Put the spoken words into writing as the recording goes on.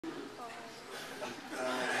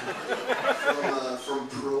From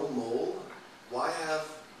Pro Mole, why have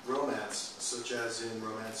romance, such as in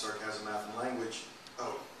romance, sarcasm, math, and language?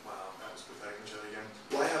 Oh, wow, that was pathetic. Let me try that again.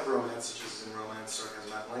 Why have romance, such as in romance, sarcasm,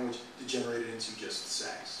 math, and language, degenerated into just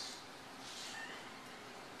sex?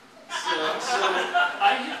 So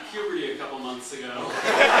I hit puberty a couple months ago.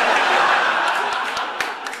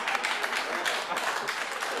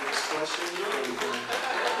 Next question.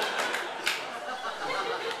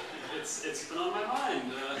 It's been on my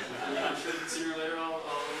mind. I'm sure that sooner or later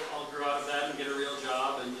I'll grow out of that and get a real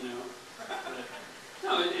job, and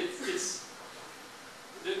no, it's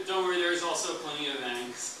don't worry. There's also plenty of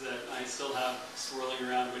angst that I still have swirling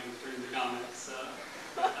around waiting to turn into comics.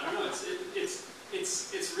 But I don't know.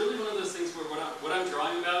 It's really one of those things where what I'm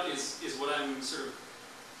drawing about is what I'm sort of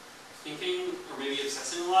thinking or maybe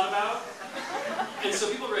obsessing a lot about. And so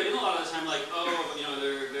people write in a lot of the time like, oh,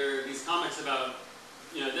 there are these comics about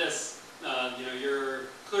this. You're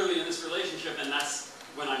clearly in this relationship, and that's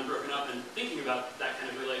when I'm broken up and thinking about that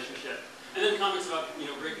kind of relationship. And then comics about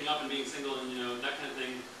breaking up and being single and that kind of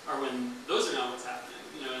thing are when those are not what's happening.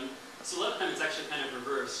 And so a lot of times it's actually kind of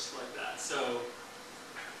reversed like that. So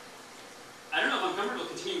I don't know if I'm comfortable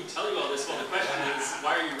continuing to tell you all this while the question is,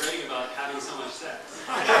 why are you writing about having so much sex?